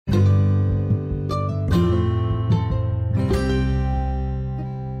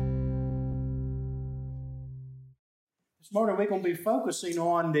This morning we're going to be focusing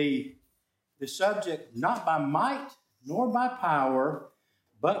on the subject, not by might nor by power,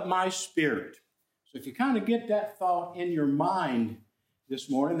 but my spirit. So if you kind of get that thought in your mind this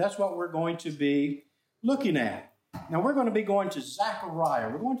morning, that's what we're going to be looking at. Now we're going to be going to Zechariah.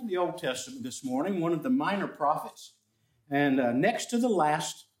 We're going to the Old Testament this morning, one of the minor prophets, and next to the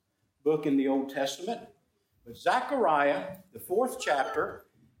last book in the Old Testament. But Zechariah, the 4th chapter,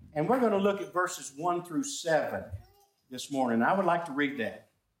 and we're going to look at verses 1 through 7 this morning. I would like to read that.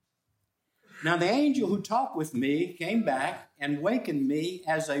 Now the angel who talked with me came back and wakened me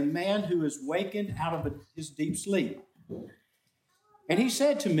as a man who is wakened out of his deep sleep. And he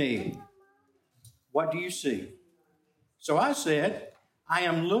said to me, "What do you see?" So I said, "I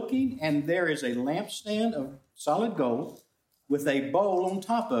am looking, and there is a lampstand of solid gold with a bowl on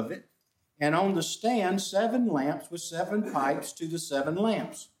top of it, and on the stand 7 lamps with 7 pipes to the 7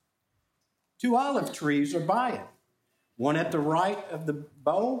 lamps. 2 olive trees are by it, one at the right of the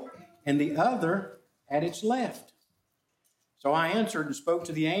bowl and the other at its left." So I answered and spoke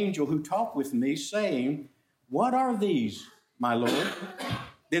to the angel who talked with me, saying, "What are these, my Lord?"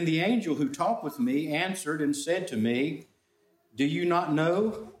 Then the angel who talked with me answered and said to me, "Do you not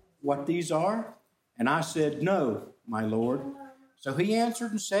know what these are?" And I said, "No, my Lord." So he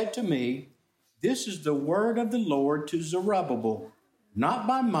answered and said to me, "This is the word of the Lord to Zerubbabel, not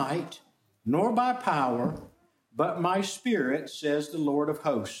by might, nor by power, but my spirit, says the Lord of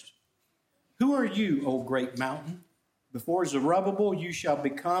hosts. Who are you, O great mountain? Before Zerubbabel you shall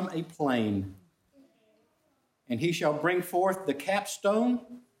become a plain. And he shall bring forth the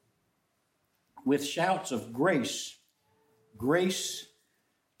capstone with shouts of grace, grace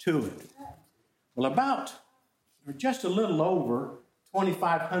to it." Well, about, or just a little over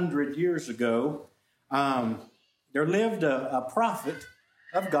 2,500 years ago, there lived a prophet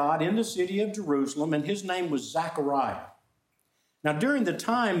of God in the city of Jerusalem, and his name was Zechariah. Now, during the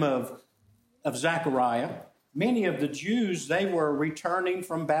time of Zechariah, many of the Jews, they were returning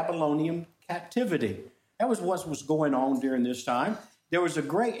from Babylonian captivity. That was what was going on during this time. There was a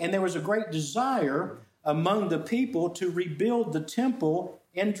great desire among the people to rebuild the temple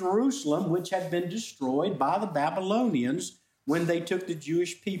in Jerusalem, which had been destroyed by the Babylonians when they took the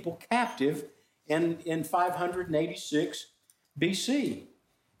Jewish people captive in 586 BC.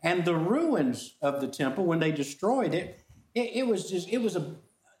 And the ruins of the temple, when they destroyed it, it was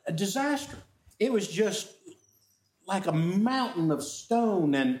a disaster. It was just like a mountain of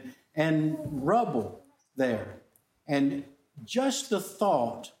stone and rubble there. And just the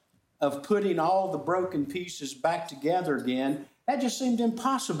thought of putting all the broken pieces back together again, that just seemed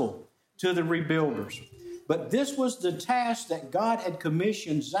impossible to the rebuilders. But this was the task that God had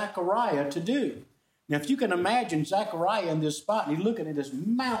commissioned Zechariah to do. Now, if you can imagine Zechariah in this spot, and he's looking at this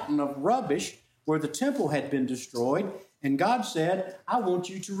mountain of rubbish where the temple had been destroyed, and God said, "I want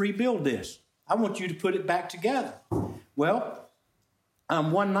you to rebuild this. I want you to put it back together." Well,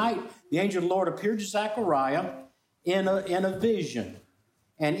 one night, the angel of the Lord appeared to Zechariah in a vision.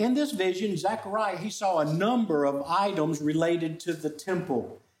 And in this vision, Zechariah, he saw a number of items related to the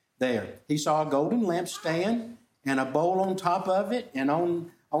temple there. He saw a golden lampstand and a bowl on top of it, and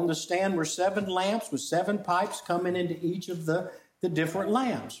on the stand were 7 lamps with 7 pipes coming into each of the different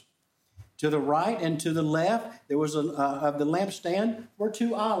lamps. To the right and to the left, there was of the lampstand were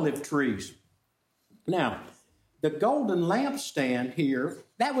 2 olive trees. Now, the golden lampstand here,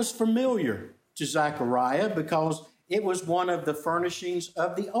 that was familiar to Zechariah because it was one of the furnishings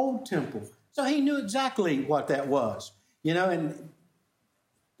of the old temple. So he knew exactly what that was. And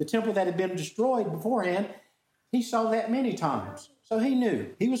the temple that had been destroyed beforehand, he saw that many times. So he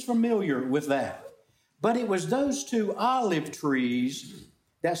knew. He was familiar with that. But it was those 2 olive trees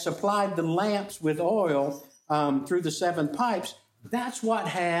that supplied the lamps with oil through the 7 pipes. That's what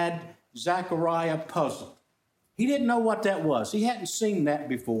had Zechariah puzzled. He didn't know what that was. He hadn't seen that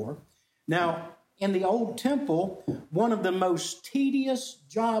before. Now, in the old temple, one of the most tedious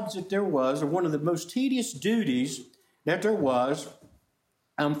jobs that there was, or one of the most tedious duties that there was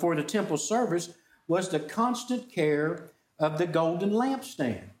for the temple service, was the constant care of the golden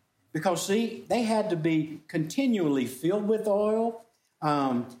lampstand. Because, see, they had to be continually filled with oil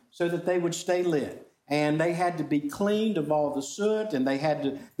so that they would stay lit. And they had to be cleaned of all the soot, and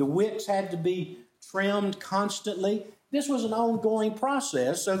the wicks had to be trimmed constantly. This was an ongoing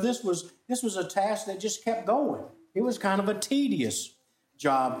process, so this was a task that just kept going. It was kind of a tedious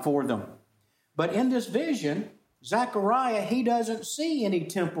job for them. But in this vision, Zechariah, he doesn't see any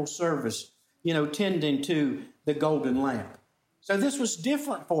temple service, tending to the golden lamp. So this was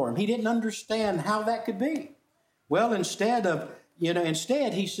different for him. He didn't understand how that could be. Well, instead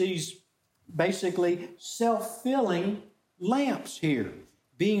he sees basically self-filling lamps here,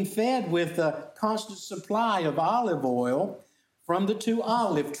 being fed with a constant supply of olive oil from the 2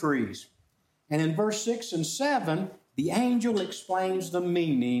 olive trees. And in verse 6 and 7, the angel explains the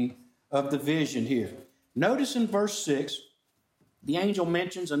meaning of the vision here. Notice in verse 6, the angel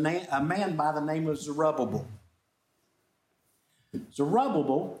mentions a man by the name of Zerubbabel.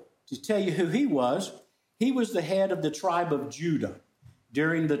 Zerubbabel, to tell you who he was the head of the tribe of Judah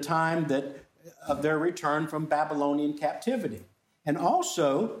during the time of their return from Babylonian captivity. And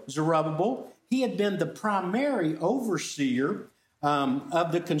also, Zerubbabel, he had been the primary overseer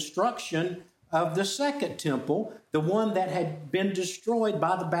of the construction of the second temple, the one that had been destroyed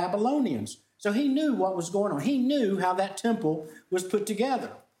by the Babylonians. So he knew what was going on. He knew how that temple was put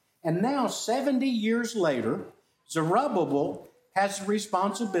together. And now, 70 years later, Zerubbabel has the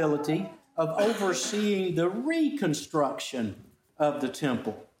responsibility of overseeing the reconstruction of the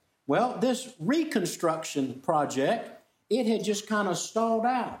temple. Well, this reconstruction project, it had just kind of stalled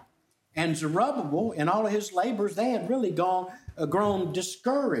out. And Zerubbabel and all of his labors, they had really grown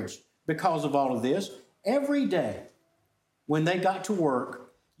discouraged because of all of this. Every day when they got to work,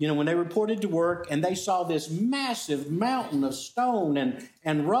 when they reported to work and they saw this massive mountain of stone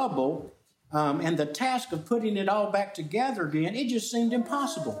and rubble, and the task of putting it all back together again, it just seemed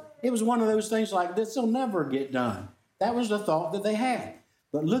impossible. It was one of those things like, this will never get done. That was the thought that they had.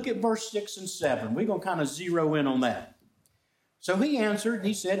 But look at verse 6 and 7. We're going to kind of zero in on that. So he answered, and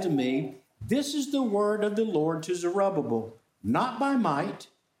he said to me, this is the word of the Lord to Zerubbabel, not by might,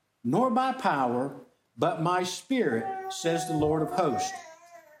 nor by power, but my spirit, says the Lord of hosts.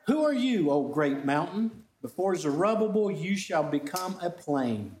 Who are you, O great mountain? Before Zerubbabel you shall become a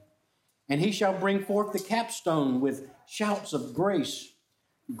plain. And he shall bring forth the capstone with shouts of grace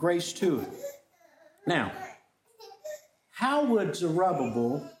to it. Now, how would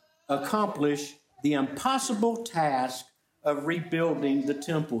Zerubbabel accomplish the impossible task of rebuilding the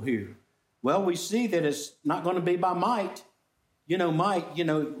temple here? Well, we see that it's not going to be by might. Might,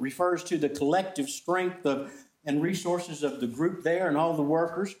 refers to the collective strength and resources of the group there and all the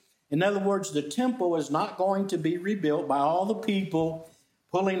workers. In other words, the temple is not going to be rebuilt by all the people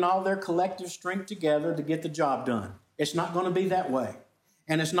pulling all their collective strength together to get the job done. It's not going to be that way.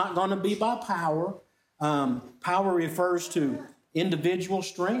 And it's not going to be by power. Power refers to individual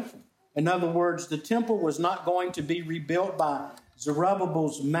strength. In other words, the temple was not going to be rebuilt by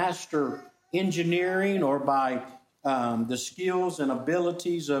Zerubbabel's master engineering or by the skills and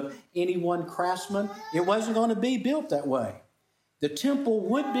abilities of any one craftsman. It wasn't going to be built that way. The temple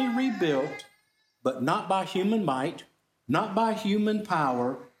would be rebuilt, but not by human might, not by human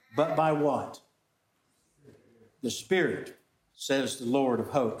power, but by what? The Spirit, says the Lord of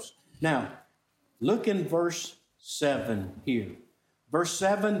hosts. Now, look in verse 7 here. Verse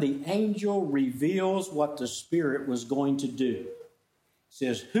 7, the angel reveals what the Spirit was going to do. It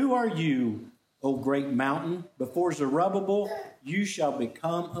says, who are you, O great mountain? Before Zerubbabel, you shall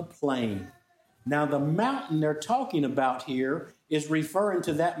become a plain. Now, the mountain they're talking about here is referring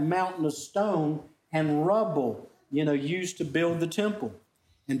to that mountain of stone and rubble, used to build the temple.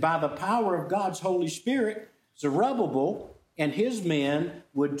 And by the power of God's Holy Spirit, Zerubbabel and his men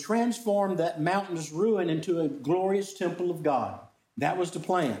would transform that mountainous ruin into a glorious temple of God. That was the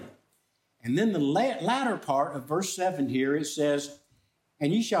plan. And then the latter part of verse 7 here, it says,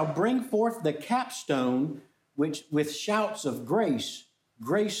 and ye shall bring forth the capstone which with shouts of grace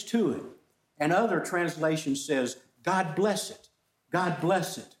to it. And other translation says, God bless it. God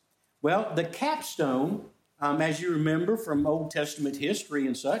bless it. Well, the capstone, as you remember from Old Testament history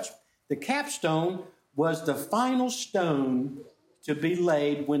and such, the capstone was the final stone to be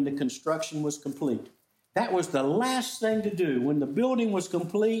laid when the construction was complete. That was the last thing to do. When the building was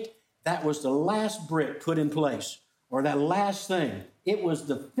complete, that was the last brick put in place, or that last thing. It was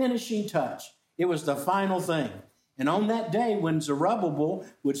the finishing touch. It was the final thing. And on that day, when Zerubbabel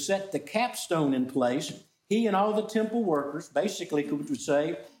would set the capstone in place, he and all the temple workers basically would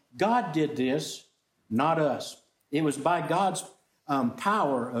say, God did this, not us. It was by God's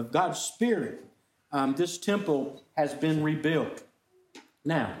power, of God's Spirit, this temple has been rebuilt.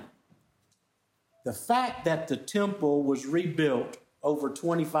 Now, the fact that the temple was rebuilt over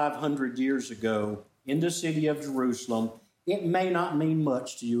 2,500 years ago in the city of Jerusalem, it may not mean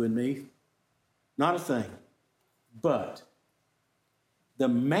much to you and me. Not a thing. But the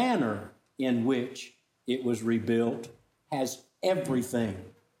manner in which it was rebuilt has everything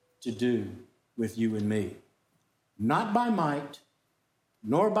to do with you and me. Not by might,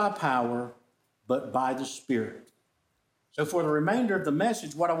 nor by power, but by the Spirit. So for the remainder of the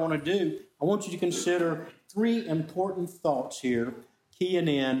message, what I want to do, I want you to consider 3 important thoughts here, keying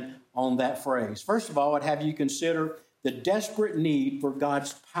in on that phrase. First of all, I'd have you consider the desperate need for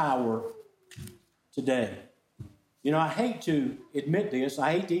God's power today. You know, I hate to admit this,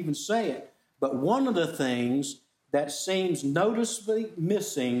 I hate to even say it, but one of the things that seems noticeably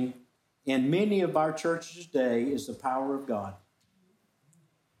missing in many of our churches today is the power of God.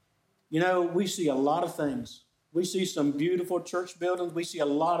 You know, we see a lot of things. We see some beautiful church buildings. We see a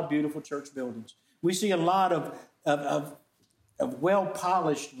lot of beautiful church buildings. We see a lot of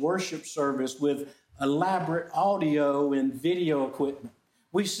well-polished worship service with elaborate audio and video equipment.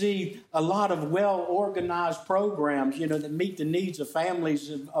 We see a lot of well-organized programs, you know, that meet the needs of families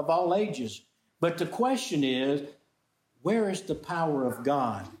of all ages. But the question is, where is the power of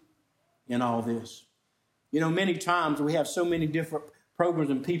God in all this? You know, many times we have so many different programs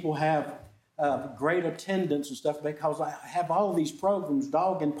and people have great attendance and stuff because I have all these programs,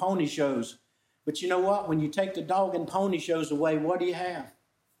 dog and pony shows. But you know what? When you take the dog and pony shows away, what do you have?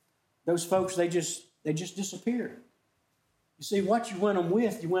 Those folks, they just disappear. You see, what you win them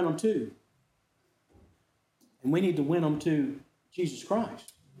with, you win them to. And we need to win them to Jesus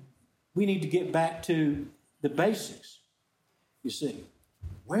Christ. We need to get back to the basics. You see,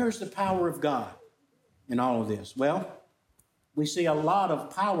 where's the power of God in all of this? Well, we see a lot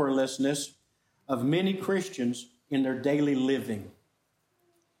of powerlessness of many Christians in their daily living.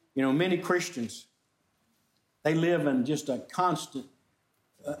 You know, many Christians, they live in just a constant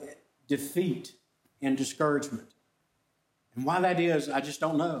defeat and discouragement. And why that is, I just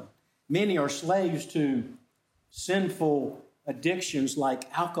don't know. Many are slaves to sinful addictions like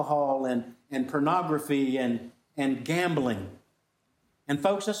alcohol and pornography and gambling. And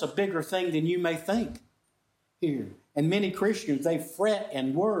folks, that's a bigger thing than you may think here. And many Christians, they fret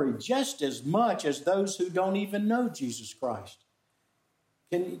and worry just as much as those who don't even know Jesus Christ.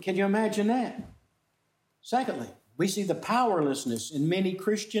 Can you imagine that? Secondly, we see the powerlessness in many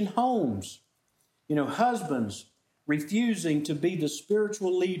Christian homes. You know, husbands refusing to be the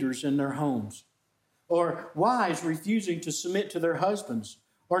spiritual leaders in their homes, or wives refusing to submit to their husbands,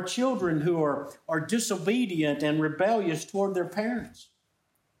 or children who are disobedient and rebellious toward their parents,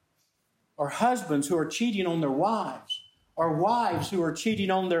 or husbands who are cheating on their wives, or wives who are cheating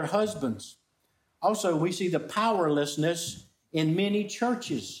on their husbands. Also, we see the powerlessness in many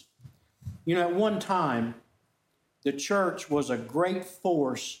churches. You know, at one time, the church was a great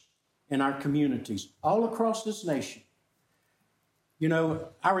force in our communities all across this nation. You know,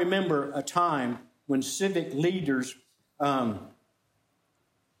 I remember a time when civic leaders,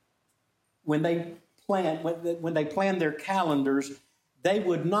 when they planned their calendars, they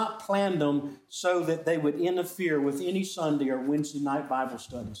would not plan them so that they would interfere with any Sunday or Wednesday night Bible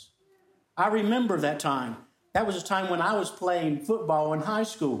studies. I remember that time. That was a time when I was playing football in high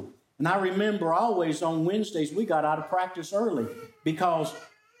school. And I remember always on Wednesdays we got out of practice early because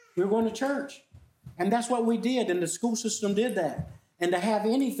we were going to church. And that's what we did, and the school system did that. And to have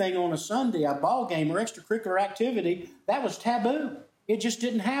anything on a Sunday, a ball game or extracurricular activity, that was taboo. It just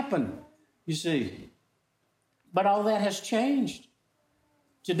didn't happen, you see. But all that has changed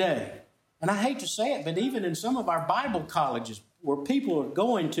today. And I hate to say it, but even in some of our Bible colleges where people are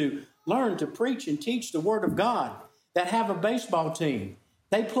going to learn to preach and teach the Word of God, that have a baseball team,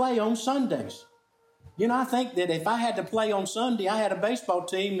 they play on Sundays. You know, I think that if I had to play on Sunday, I had a baseball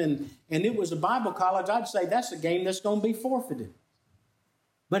team and it was a Bible college, I'd say that's a game that's going to be forfeited.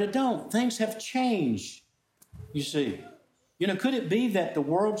 But it don't. Things have changed, you see. You know, could it be that the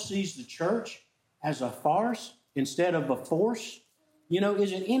world sees the church as a farce instead of a force? You know,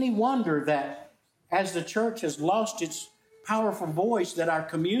 is it any wonder that as the church has lost its powerful voice, that our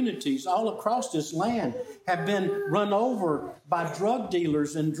communities all across this land have been run over by drug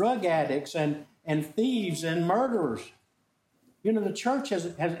dealers and drug addicts and thieves and murderers? You know, the church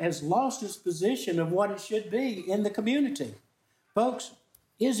has lost its position of what it should be in the community. Folks,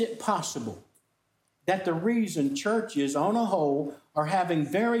 is it possible that the reason churches on a whole are having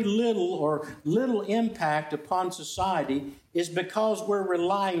very little or little impact upon society is because we're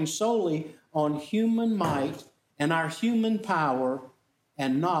relying solely on human might and our human power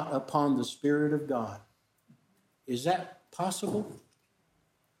and not upon the Spirit of God? Is that possible?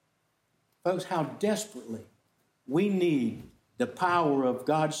 Folks, how desperately we need the power of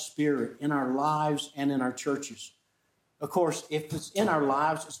God's Spirit in our lives and in our churches. Of course, if it's in our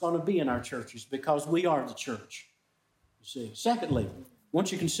lives, it's going to be in our churches because we are the church. You see. Secondly,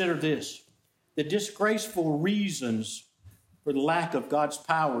 once you consider this, the disgraceful reasons for the lack of God's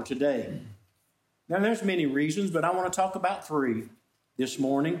power today. Now, there's many reasons, but I want to talk about 3 this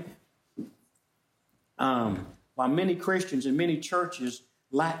morning. Why many Christians and many churches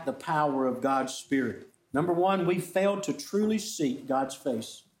lack the power of God's Spirit. Number 1, we failed to truly seek God's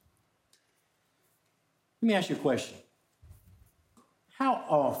face. Let me ask you a question. How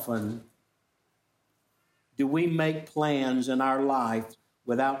often do we make plans in our life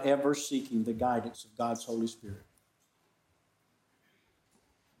without ever seeking the guidance of God's Holy Spirit?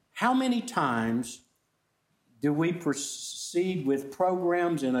 How many times do we proceed with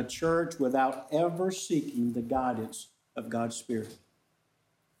programs in a church without ever seeking the guidance of God's Spirit?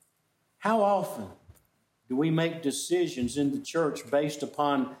 How often do we make decisions in the church based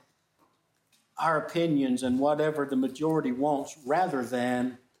upon our opinions and whatever the majority wants rather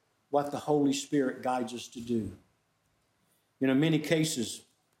than what the Holy Spirit guides us to do? In many cases,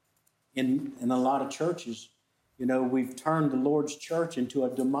 in a lot of churches, we've turned the Lord's church into a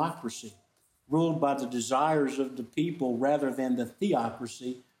democracy ruled by the desires of the people rather than the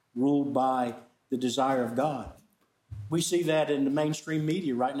theocracy ruled by the desire of God. We see that in the mainstream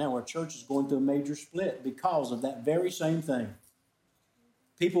media right now. Our church is going through a major split because of that very same thing.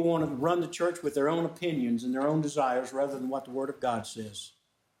 People want to run the church with their own opinions and their own desires rather than what the Word of God says.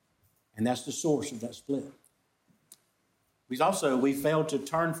 And that's the source of that split. We failed to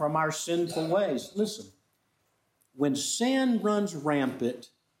turn from our sinful ways. Listen, when sin runs rampant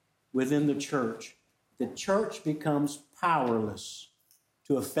within the church becomes powerless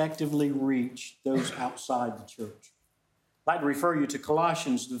to effectively reach those outside the church. I'd like to refer you to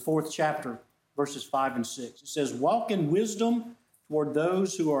Colossians, the 4th chapter, verses 5 and 6. It says, "Walk in wisdom toward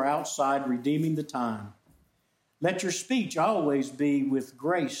those who are outside, redeeming the time. Let your speech always be with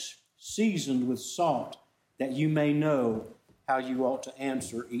grace, seasoned with salt, that you may know how you ought to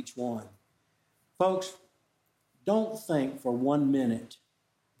answer each one." Folks, don't think for 1 minute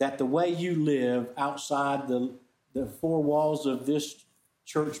that the way you live outside the four walls of this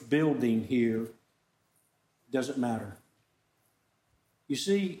church building here doesn't matter. You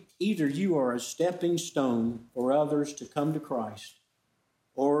see, either you are a stepping stone for others to come to Christ,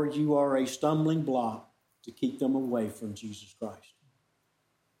 or you are a stumbling block to keep them away from Jesus Christ.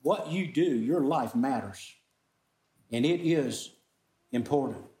 What you do, your life matters, and it is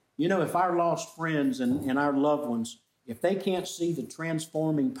important. If our lost friends and our loved ones, if they can't see the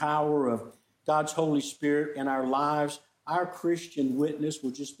transforming power of God's Holy Spirit in our lives, our Christian witness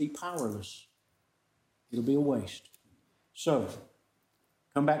will just be powerless. It'll be a waste. So,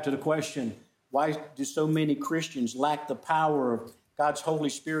 come back to the question, why do so many Christians lack the power of God's Holy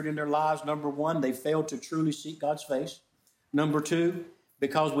Spirit in their lives? Number one, they fail to truly seek God's face. Number two,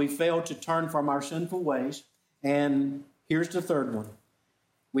 because we fail to turn from our sinful ways. And here's the third one.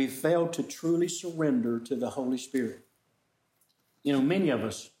 We fail to truly surrender to the Holy Spirit. Many of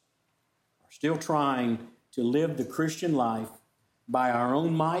us are still trying to live the Christian life by our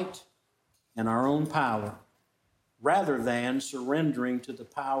own might and our own power, rather than surrendering to the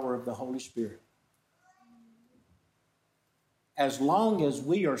power of the Holy Spirit. As long as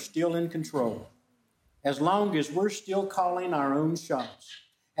we are still in control, as long as we're still calling our own shots,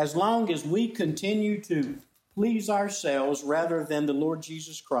 as long as we continue to please ourselves rather than the Lord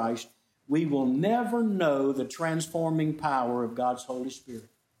Jesus Christ, we will never know the transforming power of God's Holy Spirit.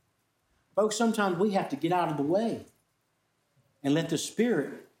 Folks, sometimes we have to get out of the way and let the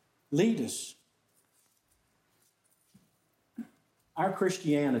Spirit lead us. Our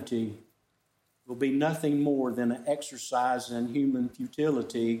Christianity will be nothing more than an exercise in human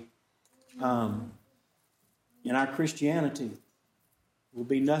futility. In our Christianity will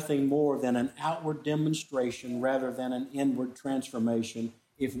be nothing more than an outward demonstration rather than an inward transformation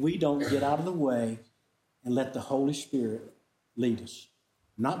if we don't get out of the way and let the Holy Spirit lead us.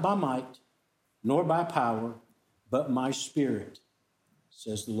 Not by might, nor by power, but my Spirit,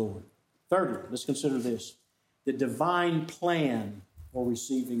 says the Lord. Thirdly, let's consider this. The divine plan for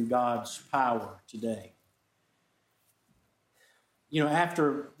receiving God's power today.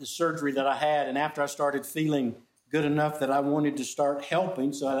 After the surgery that I had and after I started feeling good enough that I wanted to start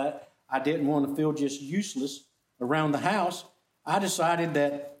helping so that I didn't want to feel just useless around the house, I decided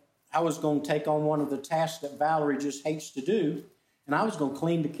that I was going to take on one of the tasks that Valerie just hates to do, and I was going to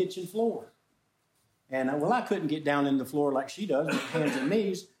clean the kitchen floor. And, I couldn't get down in the floor like she does with hands and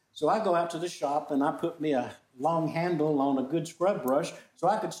knees, so I go out to the shop and I put me a long handle on a good scrub brush so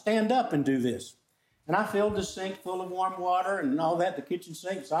I could stand up and do this. And I filled the sink full of warm water and all that, the kitchen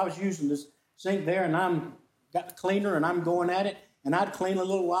sink. So I was using this sink there, and I'm got the cleaner, and I'm going at it. And I'd clean a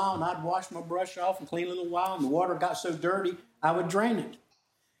little while, and I'd wash my brush off and clean a little while, and the water got so dirty, I would drain it.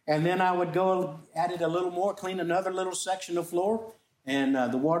 And then I would go at it a little more, clean another little section of floor, and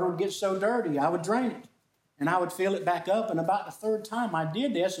the water would get so dirty, I would drain it. And I would fill it back up, and about the third time I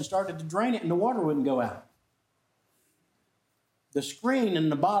did this and started to drain it, and the water wouldn't go out. The screen in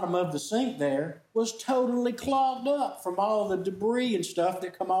the bottom of the sink there was totally clogged up from all the debris and stuff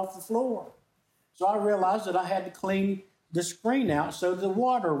that come off the floor. So I realized that I had to clean the screen out so the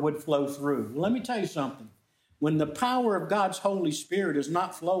water would flow through. Let me tell you something. When the power of God's Holy Spirit is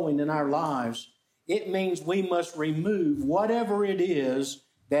not flowing in our lives, it means we must remove whatever it is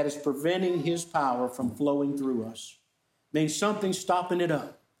that is preventing His power from flowing through us. It means something's stopping it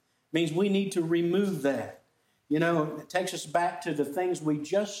up. It means we need to remove that. You know, it takes us back to the things we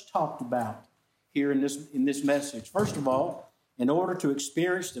just talked about here in this message. First of all, in order to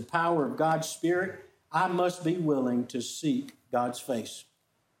experience the power of God's Spirit, I must be willing to seek God's face.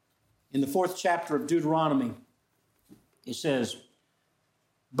 In the 4th chapter of Deuteronomy, it says,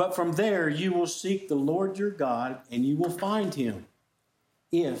 "But from there you will seek the Lord your God, and you will find Him,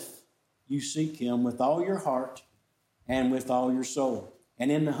 if you seek Him with all your heart and with all your soul."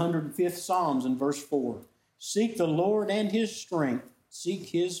 And in the 105th Psalms in verse 4, "Seek the Lord and His strength, seek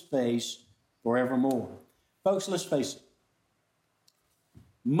His face forevermore." Folks, let's face it.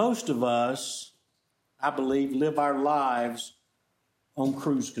 Most of us, I believe, live our lives on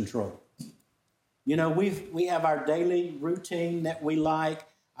cruise control. You know, we have our daily routine that we like,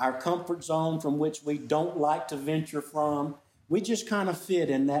 our comfort zone from which we don't like to venture from. We just kind of fit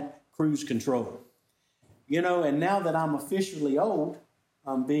in that cruise control. You know, and now that I'm officially old,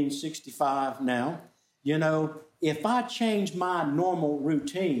 I'm being 65 now, you know, if I change my normal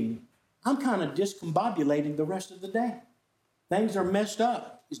routine, I'm kind of discombobulated the rest of the day. Things are messed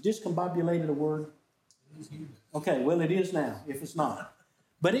up. Is discombobulated a word? Okay, well, it is now, if it's not.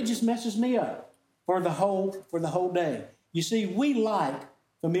 But it just messes me up for the whole day. You see, we like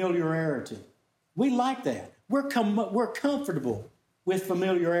familiarity. We like that. We're comfortable with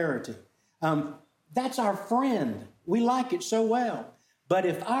familiarity. That's our friend. We like it so well. But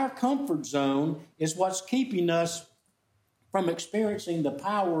if our comfort zone is what's keeping us from experiencing the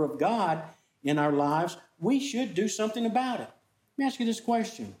power of God in our lives, we should do something about it. Let me ask you this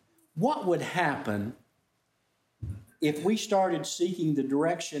question. What would happen if we started seeking the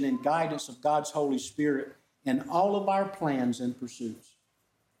direction and guidance of God's Holy Spirit in all of our plans and pursuits?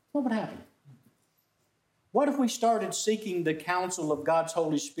 What would happen? What if we started seeking the counsel of God's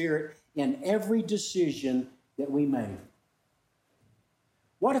Holy Spirit in every decision that we made?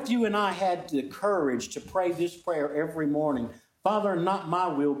 What if you and I had the courage to pray this prayer every morning? Father, not my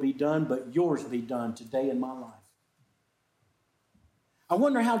will be done, but yours be done today in my life. I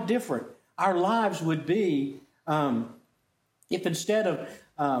wonder how different our lives would be if instead of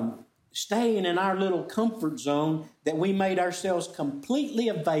staying in our little comfort zone, that we made ourselves completely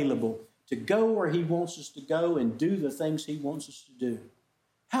available to go where He wants us to go and do the things He wants us to do.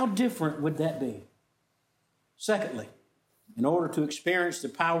 How different would that be? Secondly, in order to experience the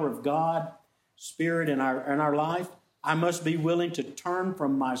power of God, Spirit in our life, I must be willing to turn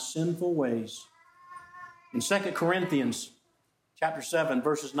from my sinful ways. In 2 Corinthians chapter 7,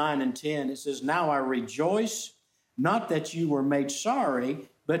 verses 9 and 10, it says, "Now I rejoice, not that you were made sorry,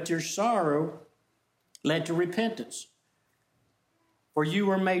 but your sorrow led to repentance. For you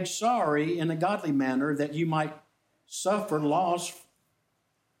were made sorry in a godly manner, that you might suffer loss.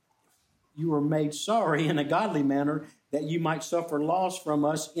 You were made sorry in a godly manner, that you might suffer loss from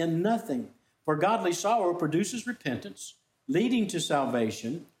us in nothing. For godly sorrow produces repentance, leading to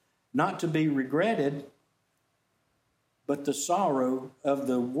salvation, not to be regretted, but the sorrow of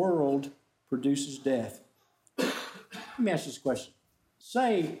the world produces death." Let me ask this question.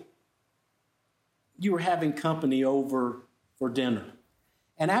 Say you were having company over for dinner,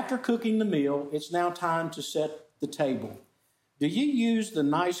 and after cooking the meal, it's now time to set the table. Do you use the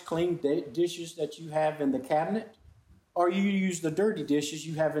nice, clean dishes that you have in the cabinet, or you use the dirty dishes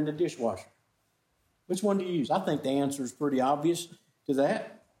you have in the dishwasher? Which one do you use? I think the answer is pretty obvious to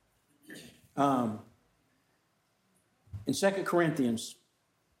that. In 2 Corinthians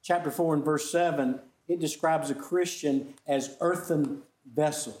chapter 4 and verse 7, it describes a Christian as earthen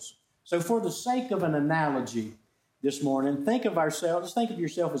vessels. So for the sake of an analogy this morning, think of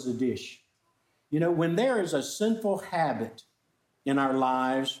yourself as a dish. You know, when there is a sinful habit in our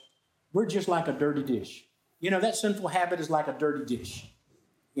lives, we're just like a dirty dish. You know, that sinful habit is like a dirty dish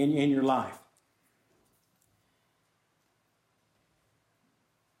in your life.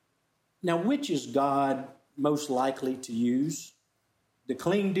 Now, which is God most likely to use? The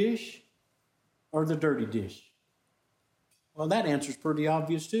clean dish or the dirty dish? Well, that answer is pretty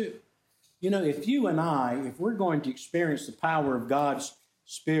obvious too. You know, if we're going to experience the power of God's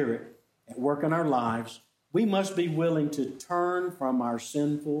Spirit at work in our lives, we must be willing to turn from our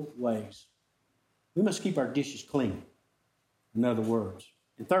sinful ways. We must keep our dishes clean, in other words.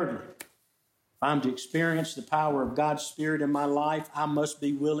 And thirdly, if I'm to experience the power of God's Spirit in my life, I must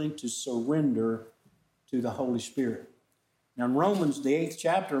be willing to surrender to the Holy Spirit. Now in Romans, the 8th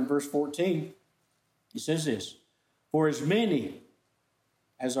chapter, in verse 14, it says this, For as many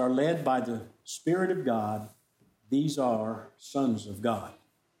as are led by the Spirit of God, these are sons of God.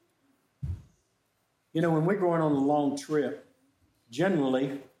 You know, when we're going on a long trip,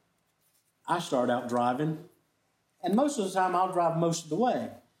 generally, I start out driving, and most of the time I'll drive most of the way.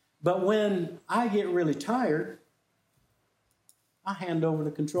 But when I get really tired, I hand over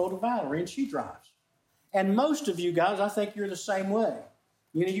the control to Valerie, and she drives. And most of you guys, I think you're the same way.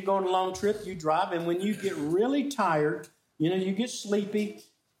 You know, you go on a long trip, you drive, and when you get really tired, you know, you get sleepy,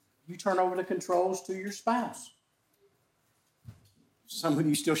 you turn over the controls to your spouse. Some of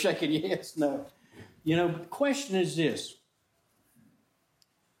you still shaking your heads, no. You know, the question is this.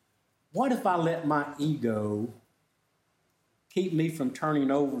 What if I let my ego keep me from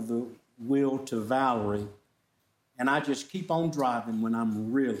turning over the wheel to Valerie, and I just keep on driving when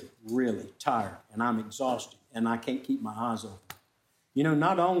I'm really, really tired and I'm exhausted and I can't keep my eyes open? You know,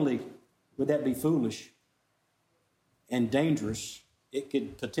 not only would that be foolish and dangerous, it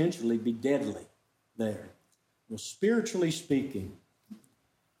could potentially be deadly there. Well, spiritually speaking,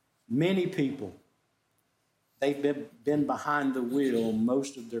 many people, they've been behind the wheel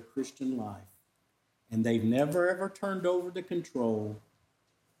most of their Christian life, and they've never, ever turned over the control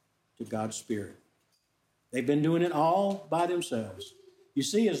to God's Spirit. They've been doing it all by themselves. You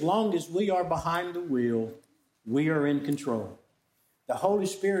see, as long as we are behind the wheel, we are in control. The Holy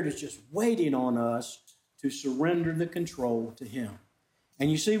Spirit is just waiting on us to surrender the control to Him. And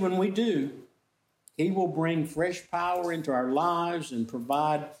you see, when we do, He will bring fresh power into our lives and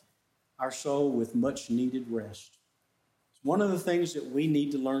provide our soul with much needed rest. One of the things that we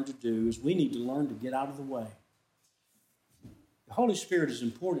need to learn to do is we need to learn to get out of the way. The Holy Spirit is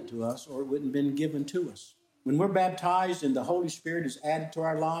important to us, or it wouldn't have been given to us. When we're baptized and the Holy Spirit is added to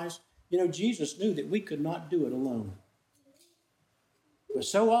our lives, you know, Jesus knew that we could not do it alone. But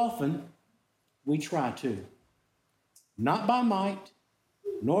so often, we try to. Not by might,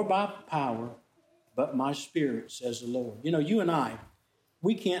 nor by power, but my Spirit, says the Lord. You know, you and I,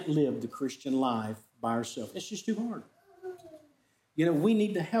 we can't live the Christian life by ourselves. It's just too hard. You know, we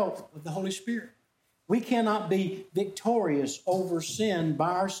need the help of the Holy Spirit. We cannot be victorious over sin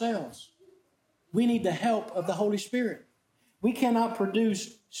by ourselves. We need the help of the Holy Spirit. We cannot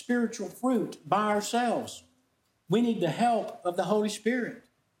produce spiritual fruit by ourselves. We need the help of the Holy Spirit.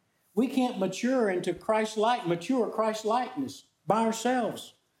 We can't mature Christ likeness by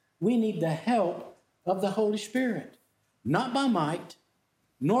ourselves. We need the help of the Holy Spirit. Not by might,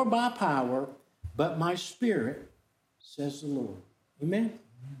 nor by power, but my Spirit, says the Lord. Amen?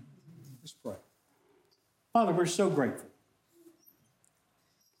 Let's pray. Father, we're so grateful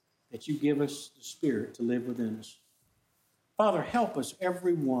that you give us the Spirit to live within us. Father, help us,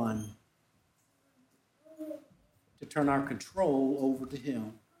 everyone, to turn our control over to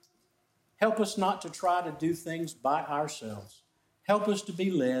Him. Help us not to try to do things by ourselves. Help us to be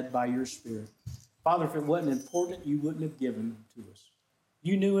led by your Spirit. Father, if it wasn't important, you wouldn't have given it to us.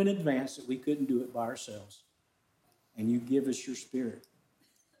 You knew in advance that we couldn't do it by ourselves. And you give us your Spirit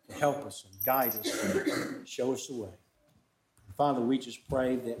to help us and guide us and show us the way. Father, we just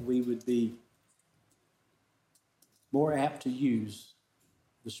pray that we would be more apt to use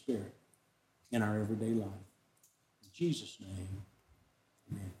the Spirit in our everyday life. In Jesus' name.